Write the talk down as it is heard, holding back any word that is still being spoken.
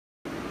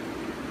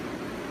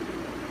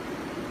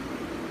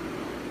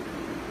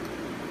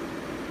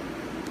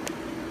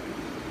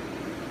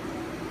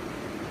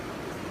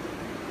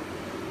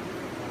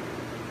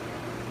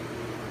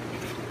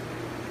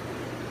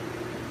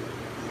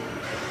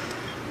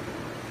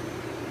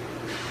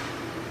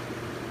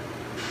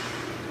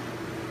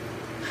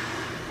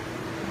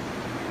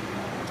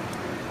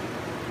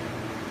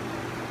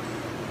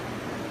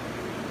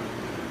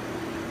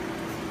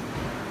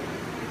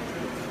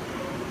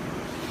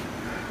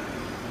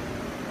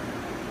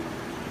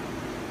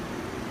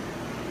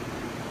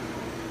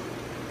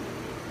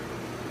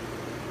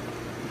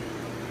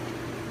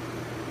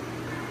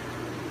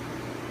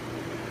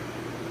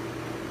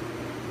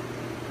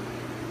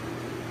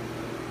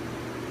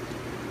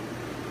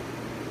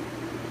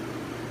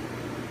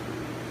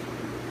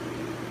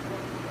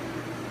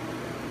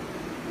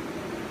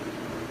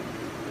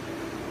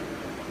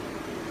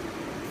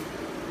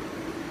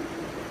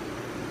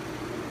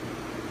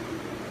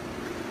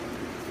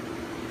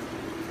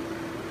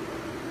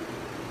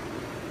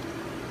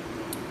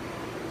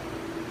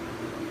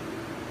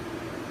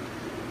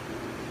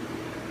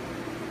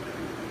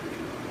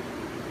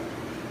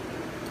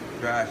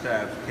Drive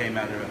shafts came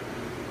out of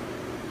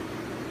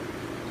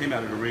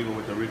the Regal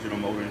with the original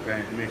motor and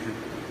transmission.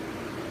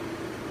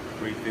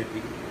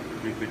 350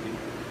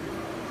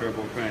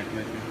 turbo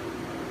transmission.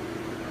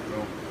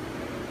 So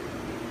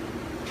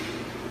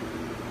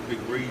Big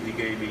Breezy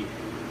gave me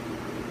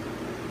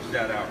a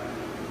shout out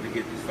to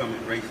get the Summit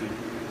Racing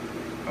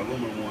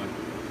aluminum one.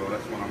 So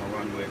that's what I'm gonna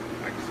run with.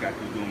 I just got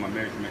through doing my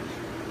measurements,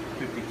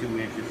 52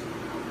 inches,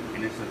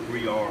 and it's a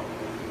 3R.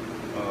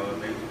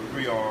 There's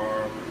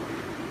 3R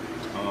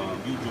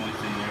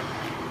U-joints in there.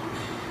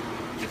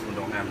 This one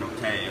don't have no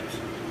tabs,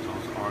 so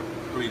it's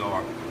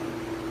R3R.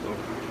 So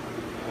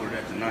order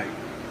that tonight.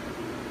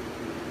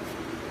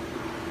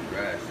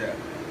 Drive shaft.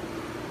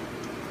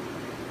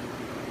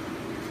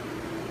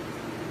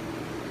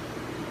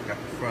 Got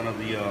the front of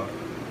the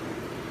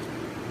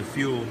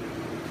fuel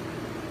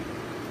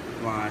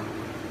line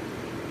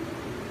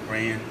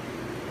ran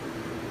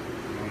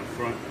on the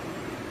front.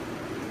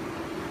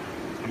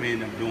 I may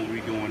end up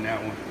redoing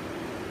that one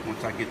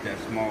once I get that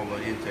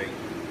smaller intake.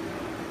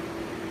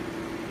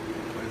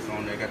 But it's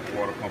on there. Got the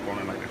water pump on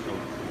it like I showed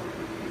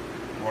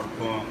you. Water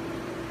pump.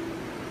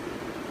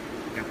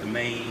 Got the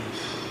main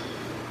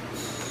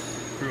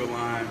fuel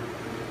line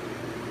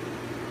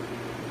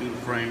through the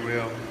frame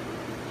rail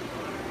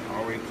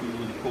all the way to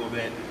the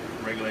Corvette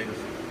regulators,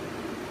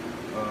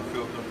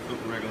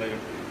 filter regulator.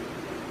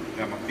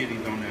 Got my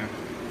fittings on there.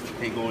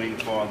 Can't go any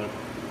farther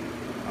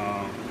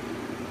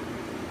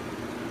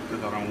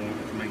because I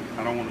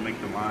don't want to make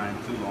the line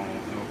too long.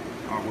 So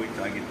I'll wait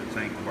till I get the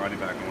tank and body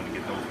back on to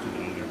get those two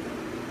on there.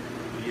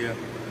 But yeah,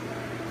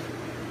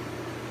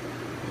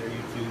 there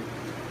you two.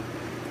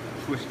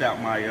 Switched out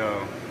my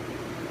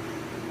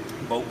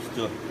bolts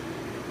to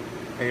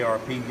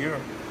ARP here.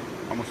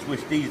 I'm gonna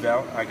switch these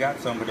out. I got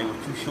some, but they were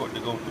too short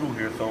to go through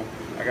here, so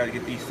I got to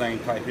get these same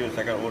type here.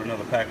 So I got to order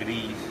another pack of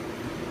these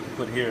to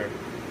put here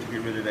to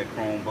get rid of that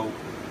chrome bolt.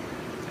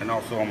 And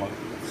also I'm gonna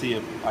see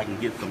if I can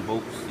get some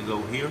bolts to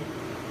go here.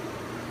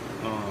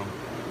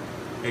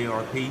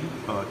 ARP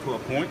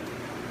 12 point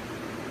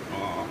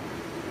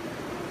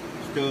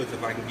studs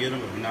if I can get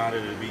them. If not,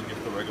 it'll be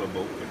just a regular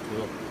bolt at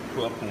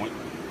 12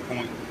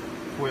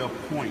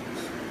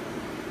 points.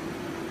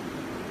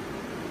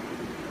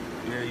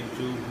 Yeah, you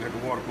two got the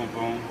water pump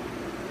on.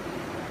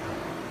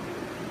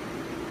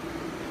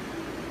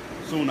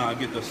 Soon I'll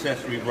get the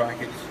accessory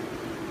brackets.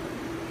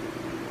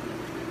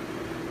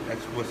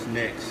 That's what's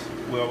next.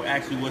 Well,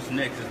 actually what's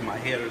next is my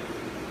header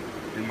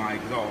and my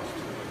exhaust.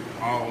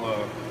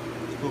 All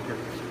hooker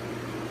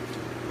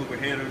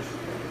headers,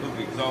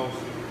 hooker exhaust.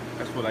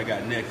 That's what I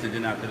got next, and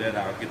then after that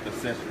I'll get the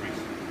accessories.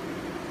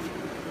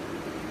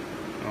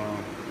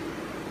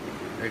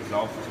 The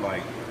exhaust is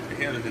like, the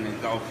headers and the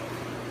exhaust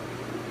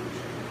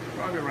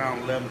probably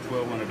around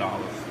 $1,100,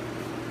 $1,200,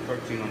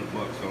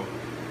 $1,300 so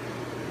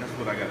that's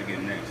what I gotta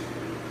get next.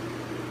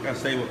 Gotta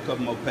save a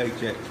couple more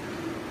paychecks.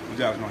 You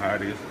guys know how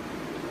it is.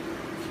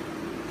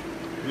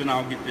 Then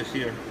I'll get this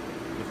here,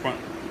 the front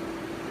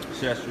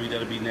accessory,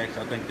 that'll be next.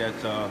 I think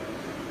that's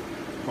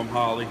from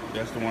Holley.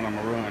 That's the one I'm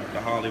gonna run,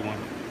 the Holley one.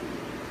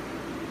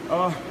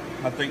 I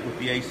think with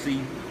the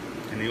AC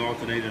and the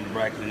alternator and the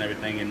brackets and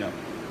everything in the,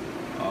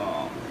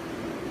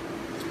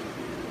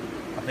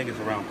 I think it's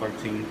around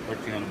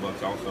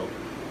 $1,300 also.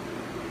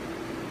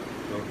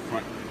 So the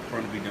front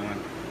will be done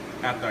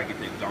after I get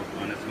the exhaust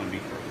done. That's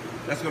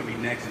gonna be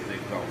next is the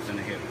exhaust and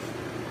the headers.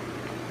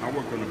 I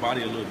worked on the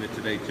body a little bit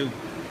today too.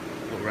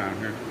 Go around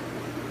here.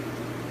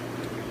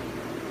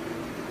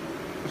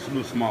 Just a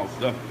little small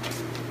stuff.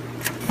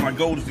 My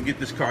goal is to get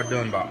this car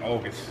done by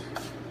August.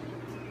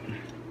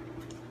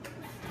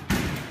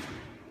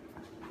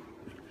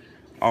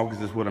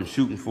 August is what I'm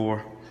shooting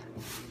for.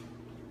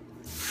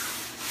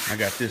 I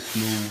got this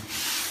smooth.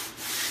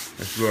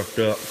 It's roughed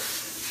up.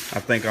 I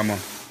think I'm gonna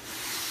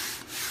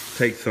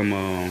take some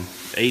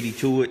 80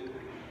 to it.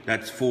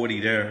 That's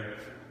 40 there.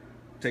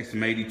 Take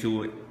some 80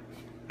 to it,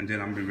 and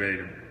then I'm gonna be ready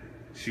to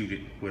shoot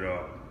it with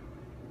a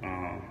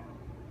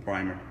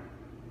primer.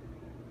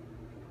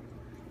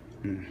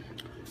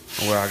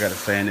 Well, I gotta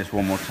sand this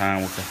one more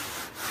time with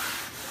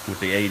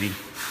the 80.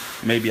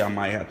 Maybe I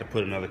might have to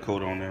put another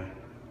coat on there.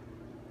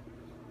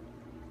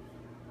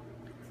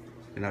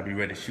 And I'll be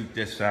ready to shoot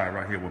this side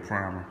right here with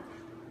primer.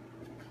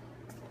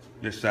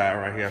 This side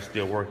right here, I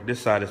still working. This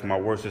side is my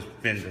worstest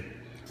fender.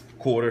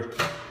 Quarter.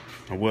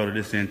 I welded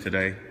this in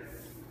today.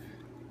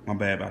 My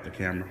bad about the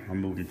camera.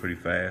 I'm moving pretty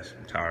fast.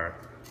 I'm tired.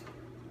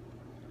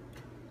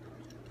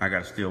 I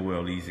gotta still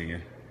weld these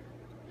in.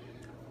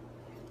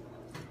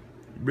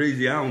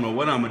 Breezy, I don't know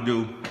what I'm gonna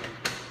do.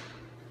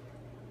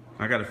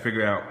 I gotta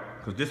figure out,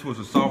 cause this was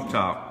a soft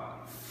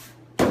top.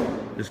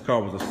 This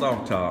car was a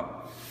soft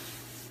top.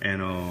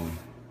 And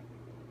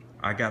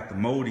I got the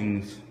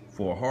moldings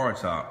for a hard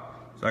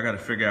top. So I gotta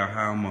figure out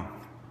how I'm gonna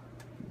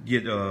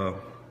get the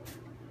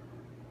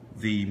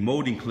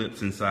molding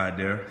clips inside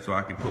there so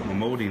I can put my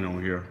molding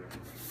on here.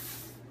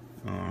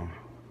 I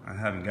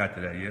haven't got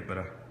to that yet, but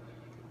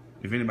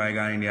if anybody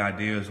got any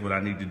ideas what I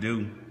need to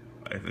do,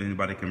 if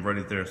anybody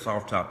converted their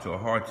soft top to a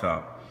hard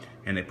top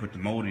and they put the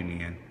molding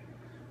in,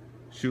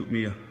 shoot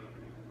me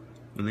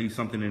leave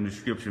something in the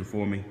description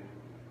for me.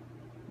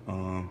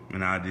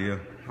 An idea.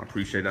 I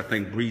appreciate it. I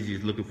think Breezy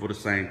is looking for the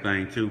same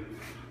thing too.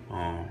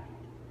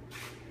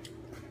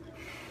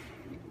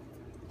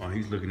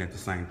 He's looking at the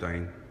same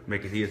thing,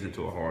 making his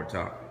into a hard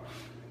top.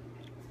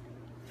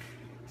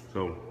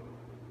 So,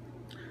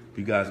 if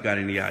you guys got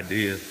any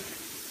ideas,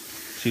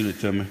 shoot it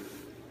to me.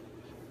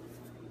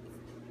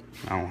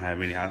 I don't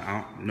have any.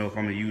 I don't know if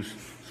I'm gonna use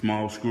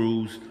small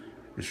screws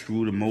and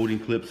screw the molding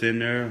clips in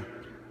there.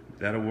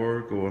 That'll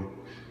work, or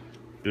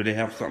do they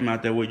have something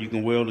out there where you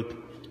can weld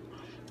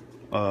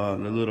the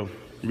little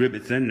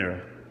rivets in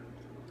there?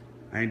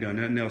 I ain't done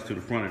nothing else to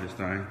the front of this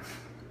thing.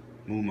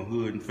 Move my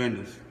hood and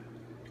fenders.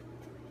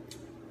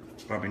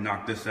 Probably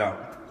knock this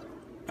out.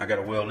 I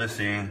gotta weld this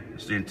in.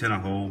 It's the antenna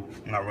hole.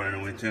 I'm not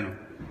running no antenna,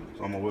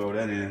 so I'm gonna weld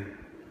that in.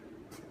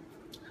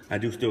 I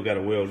do still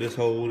gotta weld this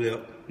hole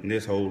up and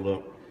this hole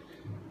up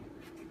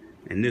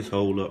and this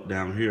hole up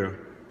down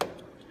here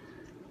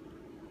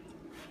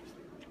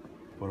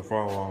for the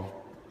firewall.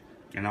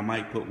 And I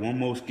might put one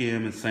more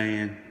skim and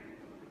sand,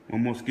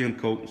 one more skim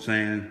coat and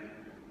sand,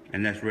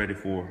 and that's ready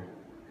for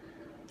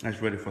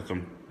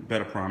some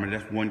better primer.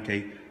 That's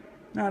 1K.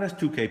 No, that's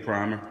 2K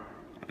primer.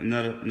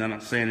 Another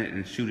sand it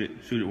and shoot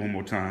it one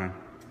more time.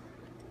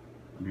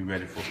 Be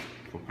ready for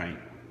paint.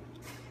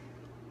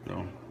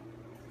 So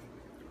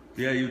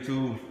yeah,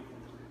 YouTube,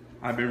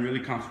 I've been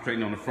really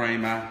concentrating on the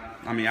frame.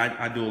 I mean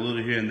I do a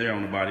little here and there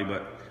on the body,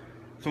 but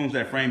as soon as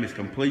that frame is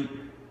complete,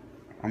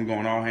 I'm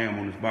going all ham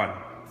on this body.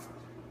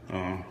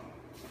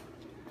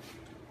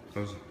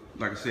 Because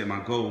like I said, my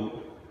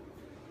goal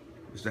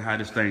is to have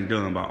this thing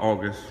done by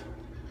August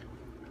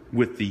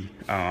with the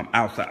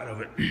outside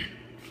of it.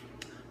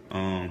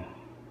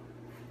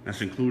 That's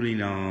including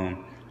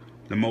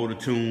the motor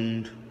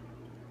tuned,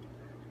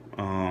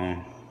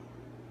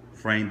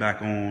 frame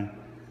back on,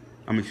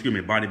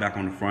 body back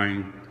on the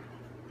frame,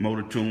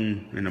 motor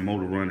tuned, and the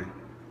motor running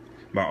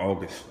by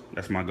August.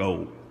 That's my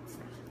goal.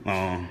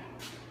 Then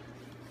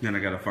I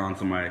gotta find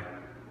somebody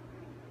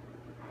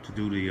to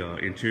do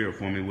the interior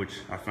for me, which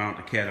I found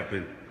the cat up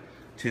in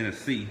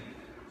Tennessee.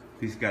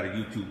 He's got a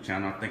YouTube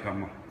channel. I think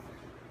I'm gonna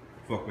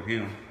fuck with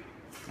him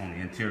on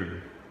the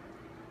interior.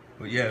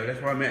 But yeah,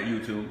 that's where I'm at,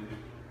 YouTube.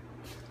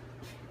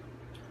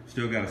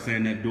 Still gotta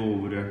sand that door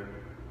over there.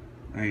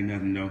 Ain't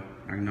nothing though.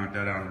 I can knock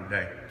that out in a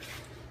day.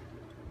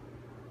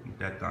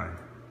 That thing.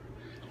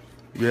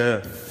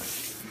 Yeah,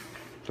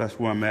 that's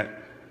where I'm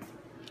at.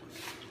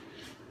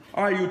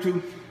 All right,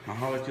 YouTube. I'll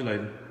holler at you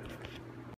later.